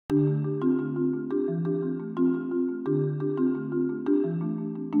Over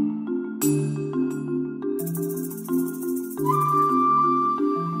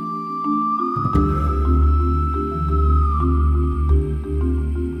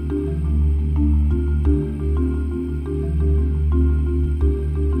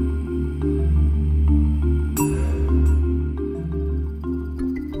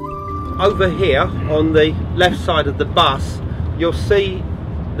here on the left side of the bus you'll see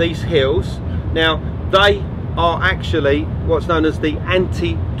these hills. Now they are actually what's known as the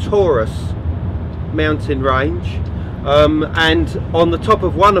Anti-Taurus mountain range, and on the top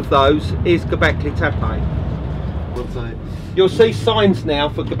of one of those is Göbekli Tepe. You'll see signs now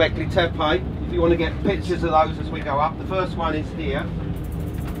for Göbekli Tepe if you want to get pictures of those as we go up. The first one is here.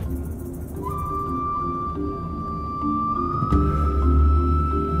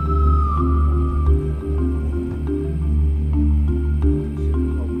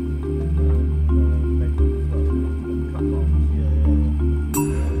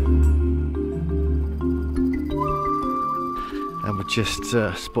 And we just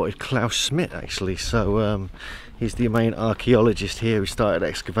spotted Klaus Schmidt actually, so he's the main archaeologist here who started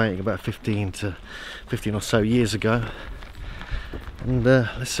excavating about 15 or so years ago, and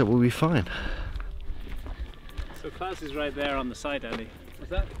let's see what we find. So Klaus is right there on the side, Andy. Is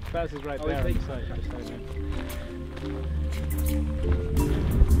that? Klaus is right there on the side.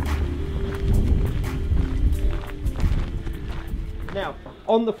 Now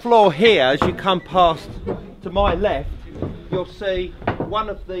on the floor here, as you come past to my left, you'll see one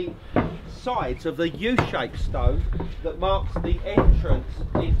of the sides of the U-shaped stone that marks the entrance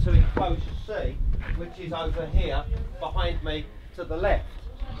into Enclosure C, which is over here behind me to the left.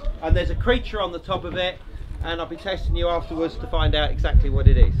 And there's a creature on the top of it, and I'll be testing you afterwards to find out exactly what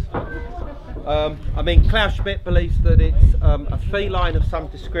it is. I mean, Klaus Schmidt believes that it's a feline of some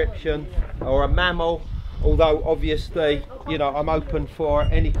description or a mammal, although obviously, you know, I'm open for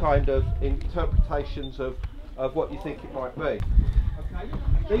any kind of interpretations of what you think it might be.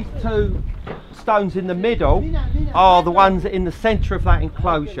 These two stones in the middle are the ones in the centre of that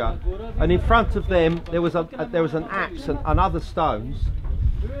enclosure, and in front of them there was an apse and other stones,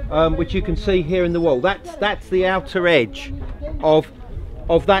 which you can see here in the wall. That's the outer edge of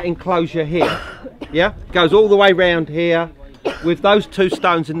that enclosure here. Yeah, goes all the way round here with those two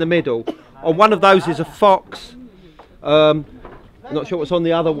stones in the middle. On one of those is a fox. I'm not sure what's on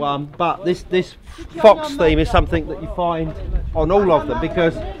the other one, but this fox theme is something that you find on all of them,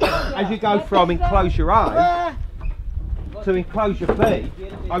 because as you go from Enclosure A to Enclosure B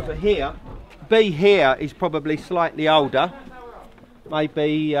over here, B here is probably slightly older,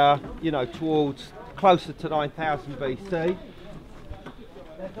 maybe you know, towards closer to 9000 BC.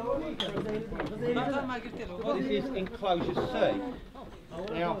 This is Enclosure C.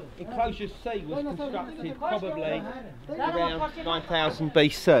 Now, Enclosure C was constructed probably around 9000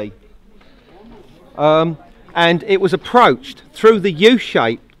 BC, and it was approached through the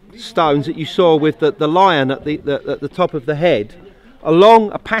U-shaped stones that you saw with the lion at the top of the head,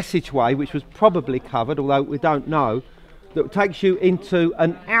 along a passageway which was probably covered, although we don't know, that takes you into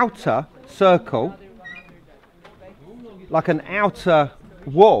an outer circle, like an outer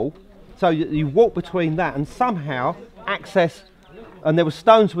wall, so you walk between that and somehow access. And there were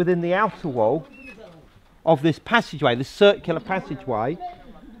stones within the outer wall of this passageway, this circular passageway,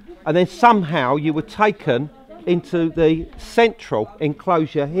 and then somehow you were taken into the central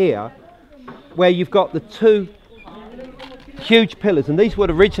enclosure here, where you've got the two huge pillars, and these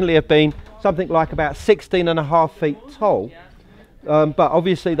would originally have been something like about 16.5 feet tall, but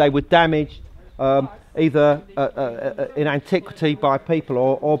obviously they were damaged either in antiquity by people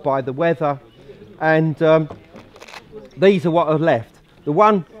or by the weather, and these are what are left. The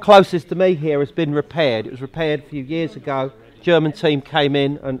one closest to me here has been repaired. It was repaired a few years ago. German team came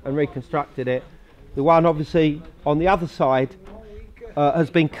in and reconstructed it. The one obviously on the other side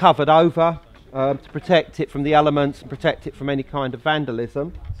has been covered over to protect it from the elements and protect it from any kind of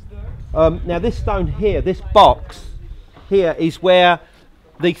vandalism. Now this stone here, this box here, is where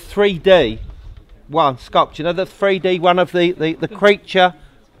the 3D one sculpture, you know, the 3D one of the creature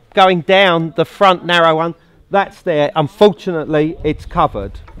going down the front narrow one, that's there. Unfortunately, it's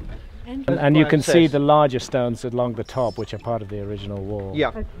covered. And you can see the larger stones along the top, which are part of the original wall.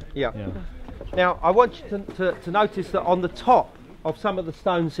 Yeah. Now, I want you to notice that on the top of some of the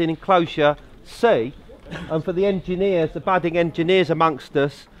stones in Enclosure C, and for the engineers, the budding engineers amongst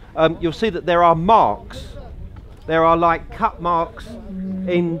us, you'll see that there are marks. There are like cut marks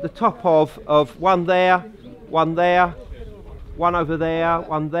in the top of one there, one there, one over there,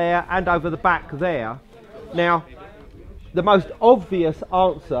 one there, and over the back there. Now, the most obvious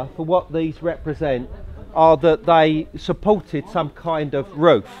answer for what these represent are that they supported some kind of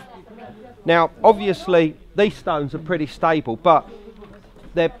roof. Now, obviously, these stones are pretty stable, but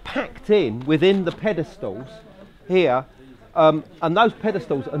they're packed in within the pedestals here, and those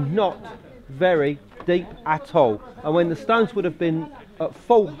pedestals are not very deep at all. And when the stones would have been at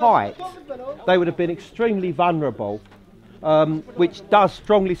full height, they would have been extremely vulnerable, which does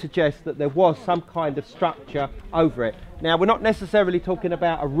strongly suggest that there was some kind of structure over it. Now, we're not necessarily talking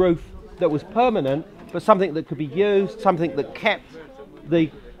about a roof that was permanent, but something that could be used, something that kept the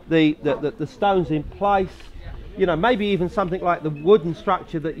stones in place. You know, maybe even something like the wooden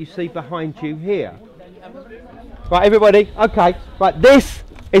structure that you see behind you here. Right, everybody, okay, right, this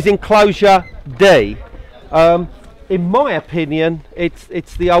is Enclosure D. In my opinion,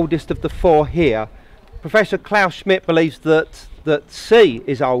 it's the oldest of the four here. Professor Klaus Schmidt believes that C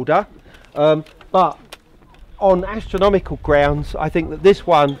is older, but on astronomical grounds, I think that this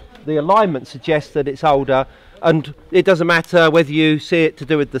one, the alignment suggests that it's older, and it doesn't matter whether you see it to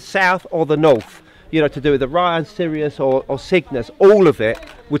do with the south or the north, you know, to do with Orion, Sirius or Cygnus, all of it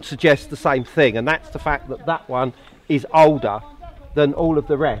would suggest the same thing, and that's the fact that that one is older than all of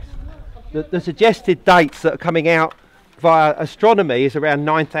the rest. The suggested dates that are coming out via astronomy is around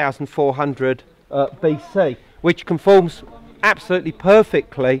 9,400 BC, which conforms absolutely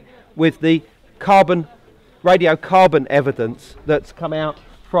perfectly with the radiocarbon evidence that's come out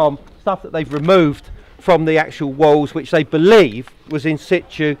from stuff that they've removed from the actual walls, which they believe was in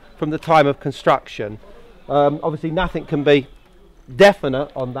situ from the time of construction. Obviously nothing can be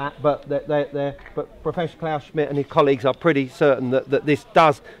definite on that, but but Professor Klaus Schmidt and his colleagues are pretty certain that this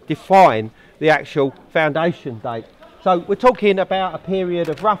does define the actual foundation date. So we're talking about a period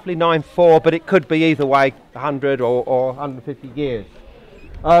of roughly 9,400, but it could be either way, 100 or 150 years.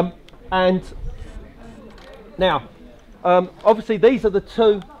 And now, obviously these are the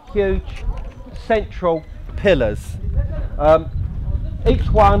two huge central pillars. Each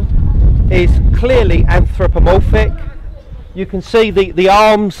one is clearly anthropomorphic. You can see the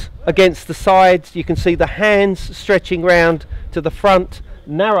arms against the sides, you can see the hands stretching round to the front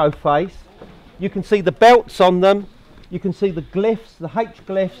narrow face, you can see the belts on them, you can see the glyphs, the H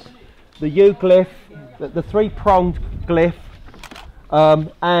glyphs, the U glyph, the three-pronged glyph,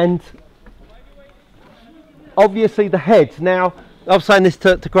 and obviously the heads. Now, I was saying this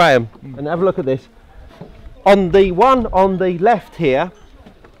to Graham, and have a look at this. On the one on the left here,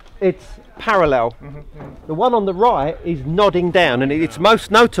 it's parallel. The one on the right is nodding down, and it's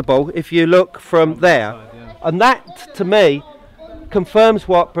most notable if you look from there. And that, to me, confirms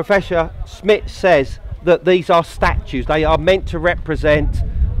what Professor Schmidt says, that these are statues. They are meant to represent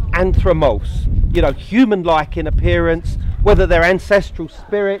anthropomorphs, you know, human-like in appearance, whether they're ancestral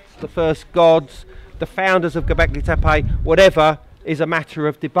spirits, the first gods, the founders of Göbekli Tepe, whatever, is a matter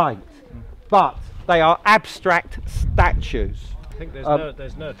of debate. But they are abstract statues. I think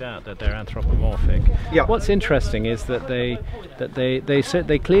there's no doubt that they're anthropomorphic. Yeah. What's interesting is that they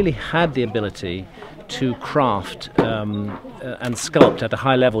clearly had the ability to craft and sculpt at a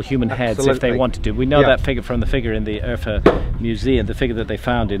high level human heads if they wanted to. We know that figure from the figure in the Urfa Museum, the figure that they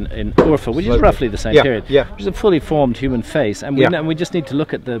found in Urfa, which is roughly the same period, which is a fully formed human face. And we just need to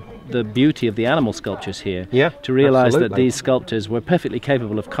look at the beauty of the animal sculptures here to realize that these sculptors were perfectly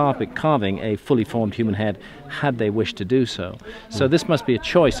capable of carving a fully formed human head had they wished to do so. So this must be a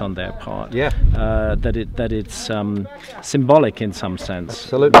choice on their part, that it's symbolic in some sense.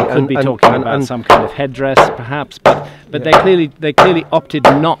 Absolutely. We could be talking about some kind of headdress perhaps, but they clearly opted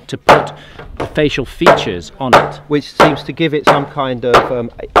not to put the facial features on it, which seems to give it some kind of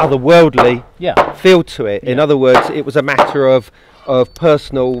otherworldly feel to it. In other words, it was a matter of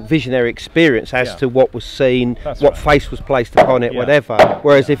personal visionary experience as to what was seen, what face was placed upon it, whatever.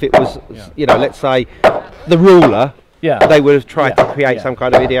 Whereas if it was, you know, let's say the ruler, they would have tried to create some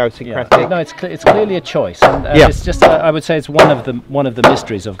kind of idiosyncratic. No, it's clearly a choice, and it's just I would say it's one of the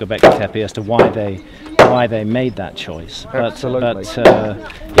mysteries of Göbekli Tepe as to why they made that choice. Absolutely.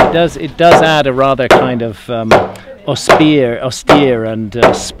 But it does add a rather kind of austere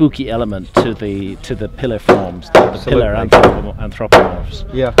and spooky element to the pillar forms, the pillar anthropomorphs.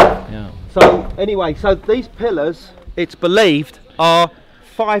 So anyway, so these pillars, it's believed, are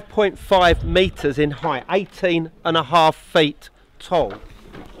 5.5 meters in height, 18.5 feet tall.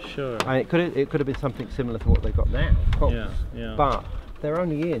 Sure. And it could have been something similar to what they've got now, of course. But they're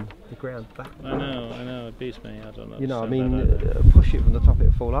only in the ground that I know, it beats me. I don't know. You know, I mean, push it from the top,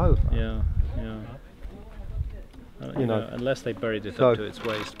 it'll fall over. You know, unless they buried it up to its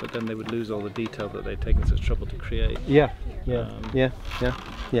waist, but then they would lose all the detail that they'd taken such trouble to create.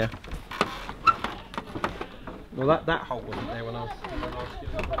 Well, that hole wasn't there when I was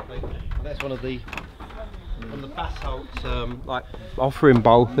here. That's one of the basalt, like offering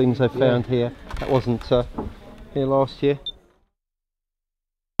bowl things they found here. That wasn't here last year.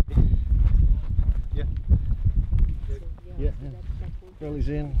 Yeah. Belly's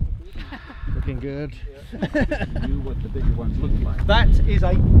in. Looking good. Knew what the bigger ones look like. That is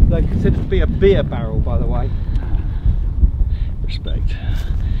they considered to be a beer barrel, by the way. Respect.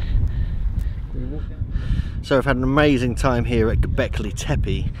 So I've had an amazing time here at Göbekli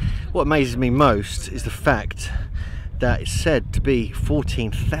Tepe. What amazes me most is the fact that it's said to be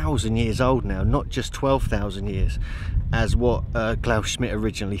 14,000 years old now, not just 12,000 years, as what Klaus Schmidt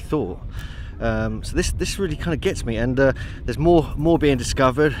originally thought. So this really kind of gets me, and there's more being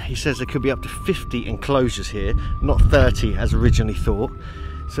discovered. He says there could be up to 50 enclosures here, not 30 as originally thought.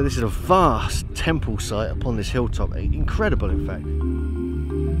 So this is a vast temple site upon this hilltop, incredible in fact.